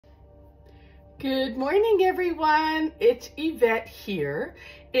Good morning, everyone. It's Yvette here,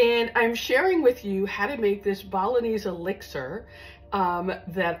 and I'm sharing with you how to make this Balinese elixir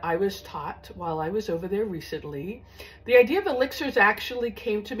that I was taught while I was over there recently. The idea of elixirs actually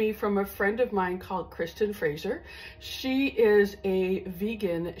came to me from a friend of mine called Kristen Fraser. She is a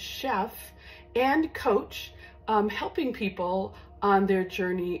vegan chef and coach, helping people on their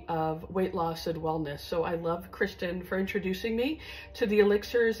journey of weight loss and wellness. So I love Kristen for introducing me to the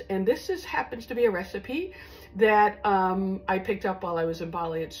elixirs, and this happens to be a recipe that I picked up while I was in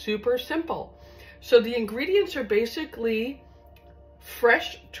Bali. It's super simple. So the ingredients are basically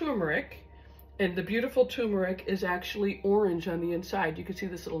fresh turmeric, and the beautiful turmeric is actually orange on the inside. You can see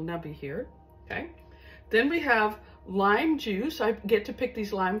this little nubby here, okay? Then we have lime juice. I get to pick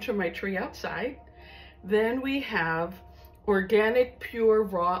these limes from my tree outside. Then we have organic, pure,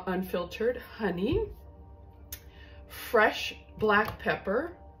 raw, unfiltered honey, fresh black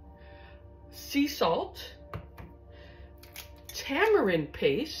pepper, sea salt, tamarind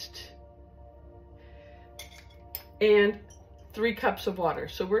paste, and 3 cups of water.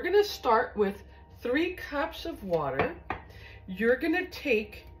 So we're gonna start with 3 cups of water. You're gonna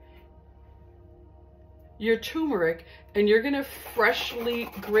take your turmeric and you're gonna freshly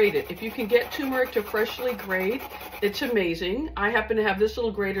grate it. If you can get turmeric to freshly grate, it's amazing. I happen to have this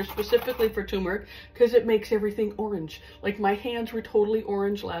little grater specifically for turmeric because it makes everything orange. Like my hands were totally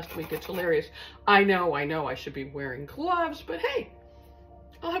orange last week. It's hilarious. I know I should be wearing gloves, but hey,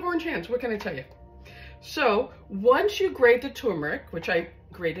 I'll have orange hands. What can I tell you? So once you grate the turmeric, which I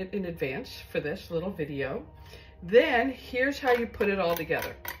grated in advance for this little video, then here's how you put it all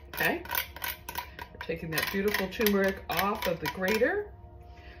together, okay? Taking that beautiful turmeric off of the grater.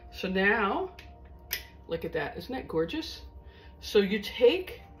 So now, look at that, isn't that gorgeous? So you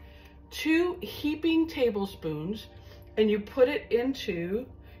take 2 heaping tablespoons and you put it into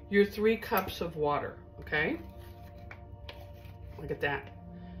your 3 cups of water, okay? Look at that.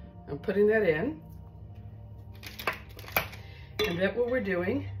 I'm putting that in. And then what we're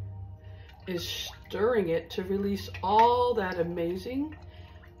doing is stirring it to release all that amazing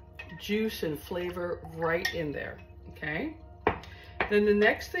juice and flavor right in there, okay? Then the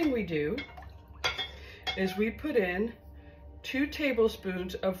next thing we do is we put in 2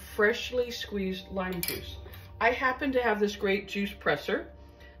 tablespoons of freshly squeezed lime juice. I happen to have this great juice presser,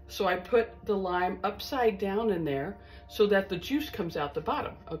 so I put the lime upside down in there so that the juice comes out the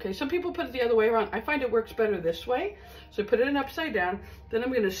bottom, okay? Some people put it the other way around. I find it works better this way. So I put it in upside down, then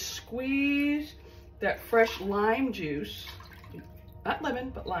I'm gonna squeeze that fresh lime juice, not lemon,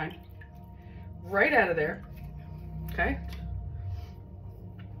 but lime, right out of there, okay?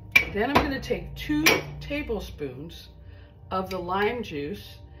 Then I'm gonna take 2 tablespoons of the lime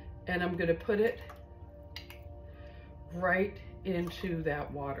juice and I'm gonna put it right into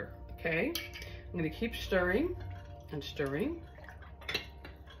that water, okay? I'm gonna keep stirring and stirring.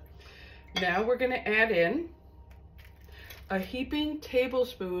 Now we're gonna add in a heaping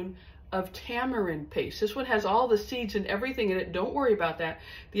tablespoon of tamarind paste. This one has all the seeds and everything in it. Don't worry about that.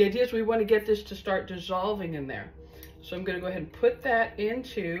 The idea is we want to get this to start dissolving in there. So I'm going to go ahead and put that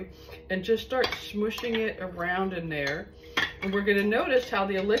into and just start smushing it around in there. And we're going to notice how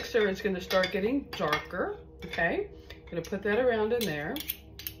the elixir is going to start getting darker. Okay, I'm going to put that around in there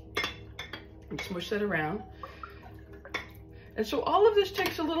and smush that around. And so all of this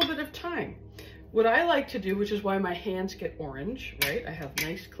takes a little bit of time. What I like to do, which is why my hands get orange, right? I have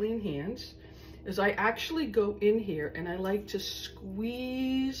nice clean hands, is I actually go in here and I like to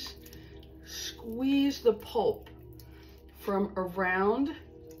squeeze the pulp from around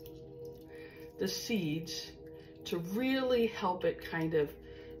the seeds to really help it kind of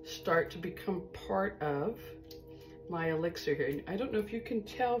start to become part of my elixir here. And I don't know if you can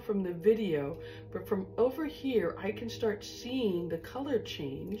tell from the video, but from over here, I can start seeing the color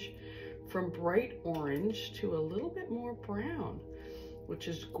change from bright orange to a little bit more brown, which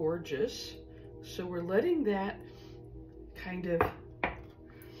is gorgeous. So we're letting that kind of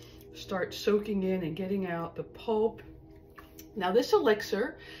start soaking in and getting out the pulp. Now this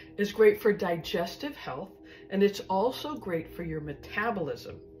elixir is great for digestive health, and it's also great for your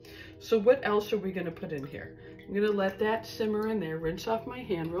metabolism. So what else are we gonna put in here? I'm gonna let that simmer in there, rinse off my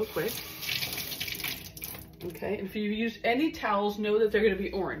hand real quick. Okay, and if you use any towels, know that they're gonna be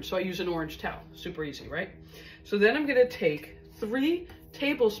orange. So I use an orange towel, super easy, right? So then I'm gonna take 3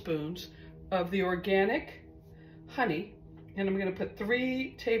 tablespoons of the organic honey, and I'm gonna put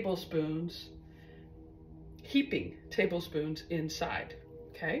 3 tablespoons, heaping tablespoons inside,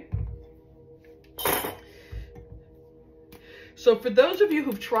 okay? So for those of you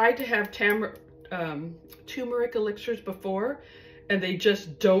who've tried to have turmeric elixirs before and they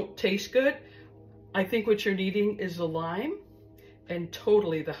just don't taste good, I think what you're needing is the lime and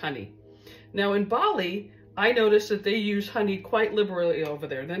totally the honey. Now in Bali, I noticed that they use honey quite liberally over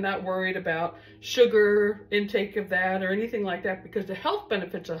there. They're not worried about sugar intake of that or anything like that, because the health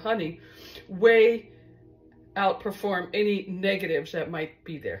benefits of honey way outperform any negatives that might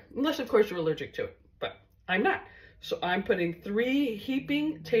be there. Unless, of course, you're allergic to it, but I'm not. So I'm putting 3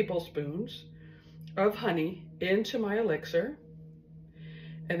 heaping tablespoons of honey into my elixir.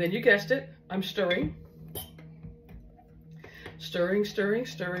 And then you guessed it, I'm stirring. Stirring, stirring,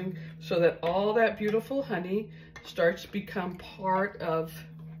 stirring, so that all that beautiful honey starts to become part of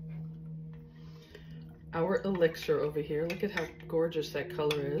our elixir over here. Look at how gorgeous that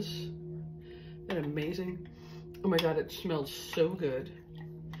color is. Isn't that amazing? Oh my God, it smells so good.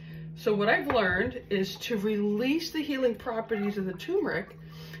 So what I've learned is to release the healing properties of the turmeric,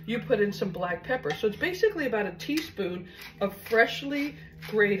 you put in some black pepper. So it's basically about a teaspoon of freshly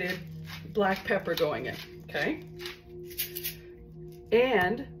grated black pepper going in, okay?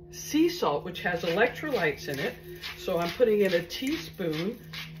 And sea salt, which has electrolytes in it. So I'm putting in a teaspoon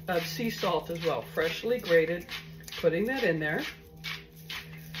of sea salt as well, freshly grated, putting that in there.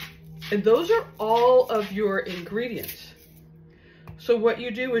 And those are all of your ingredients. So what you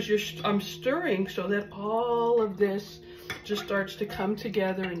do is I'm stirring so that all of this just starts to come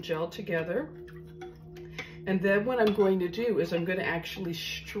together and gel together. And then what I'm going to do is I'm going to actually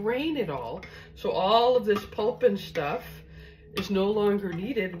strain it all. So all of this pulp and stuff is no longer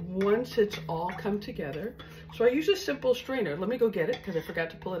needed once it's all come together. So I use a simple strainer. Let me go get it because I forgot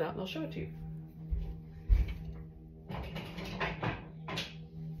to pull it out and I'll show it to you.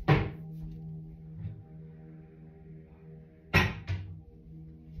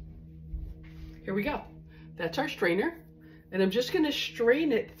 Here we go. That's our strainer. And I'm just going to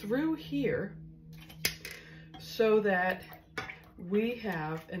strain it through here so that we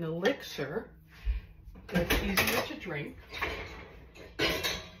have an elixir that's easier to drink. I'm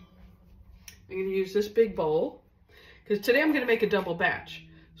going to use this big bowl because today I'm going to make a double batch.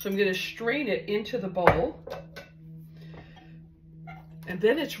 So I'm going to strain it into the bowl and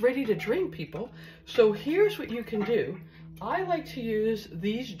then it's ready to drink, people. So here's what you can do. I like to use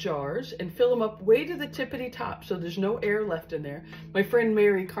these jars and fill them up way to the tippity top so there's no air left in there. My friend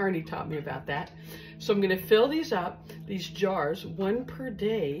Mary Carney taught me about that. So I'm going to fill these up, these jars, 1 per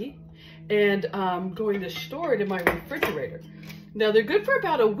day, and I'm going to store it in my refrigerator. Now they're good for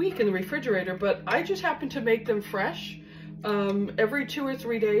about a week in the refrigerator, but I just happen to make them fresh every 2 or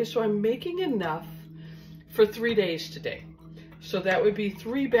 3 days. So I'm making enough for 3 days today. So that would be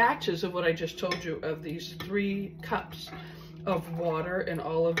 3 batches of what I just told you, of these 3 cups of water and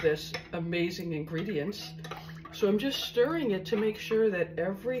all of this amazing ingredients. So I'm just stirring it to make sure that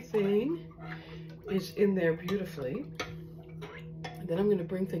everything is in there beautifully. And then I'm going to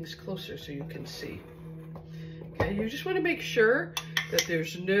bring things closer so you can see. Okay, you just want to make sure that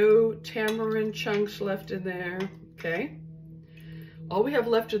there's no tamarind chunks left in there, okay? All we have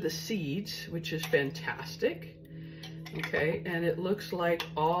left are the seeds, which is fantastic. Okay, and it looks like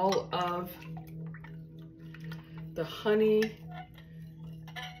all of the honey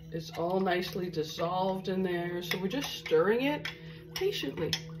is all nicely dissolved in there. So we're just stirring it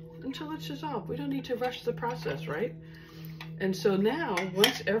patiently until it's dissolved. We don't need to rush the process, right? And so now,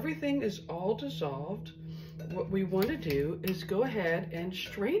 once everything is all dissolved, what we want to do is go ahead and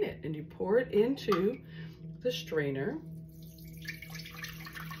strain it. And you pour it into the strainer.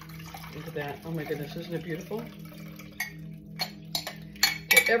 Look at that. Oh my goodness, isn't it beautiful?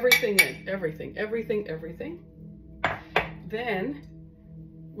 Pour everything in, everything, everything, everything. Then,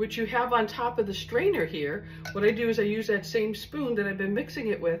 what you have on top of the strainer here, what I do is I use that same spoon that I've been mixing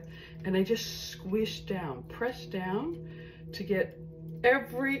it with, and I just squish down, press down to get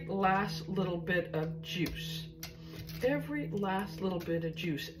every last little bit of juice. Every last little bit of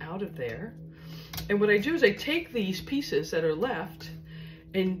juice out of there. And what I do is I take these pieces that are left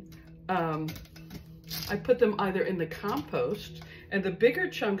and I put them either in the compost, and the bigger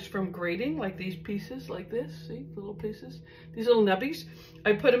chunks from grating, like these pieces like this, see, little pieces, these little nubbies,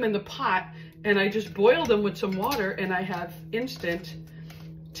 I put them in the pot and I just boil them with some water, and I have instant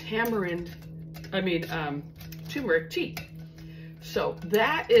turmeric tea. So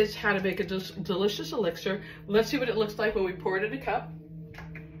that is how to make a delicious elixir. Let's see what it looks like when we pour it in a cup.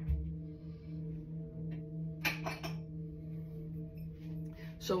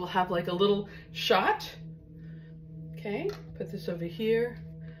 So we'll have like a little shot. Okay, put this over here.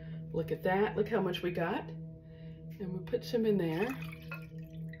 Look at that, look how much we got. And we'll put some in there.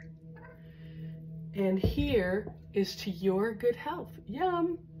 And here is to your good health.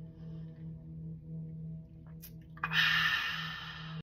 Yum. Ah.